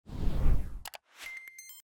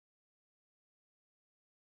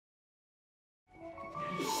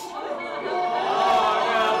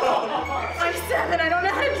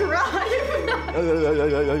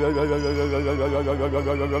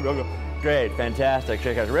Great, fantastic.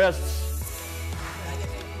 Shake out your wrists.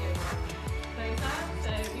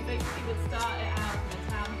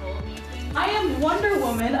 I am Wonder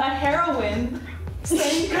Woman, a heroine,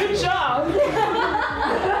 saying good job.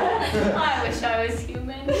 I wish I was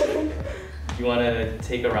human. You want to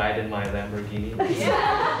take a ride in my Lamborghini?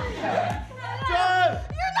 Yeah.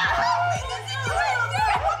 You're not helping the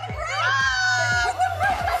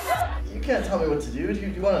situation! You can't tell me what to do. Do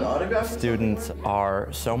you want an autograph? Students are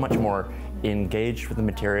so much more engaged with the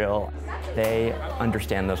material. They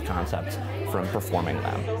understand those concepts from performing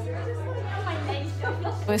them.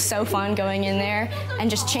 It was so fun going in there and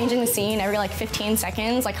just changing the scene every like 15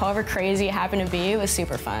 seconds, like however crazy it happened to be, it was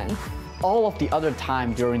super fun. All of the other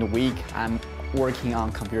time during the week, I'm working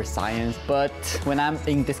on computer science, but when I'm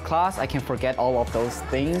in this class, I can forget all of those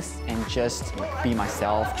things and just be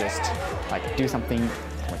myself, just like do something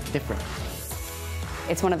like different.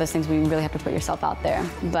 It's one of those things where you really have to put yourself out there,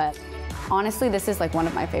 but honestly, this is like one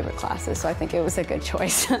of my favorite classes, so I think it was a good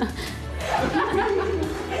choice.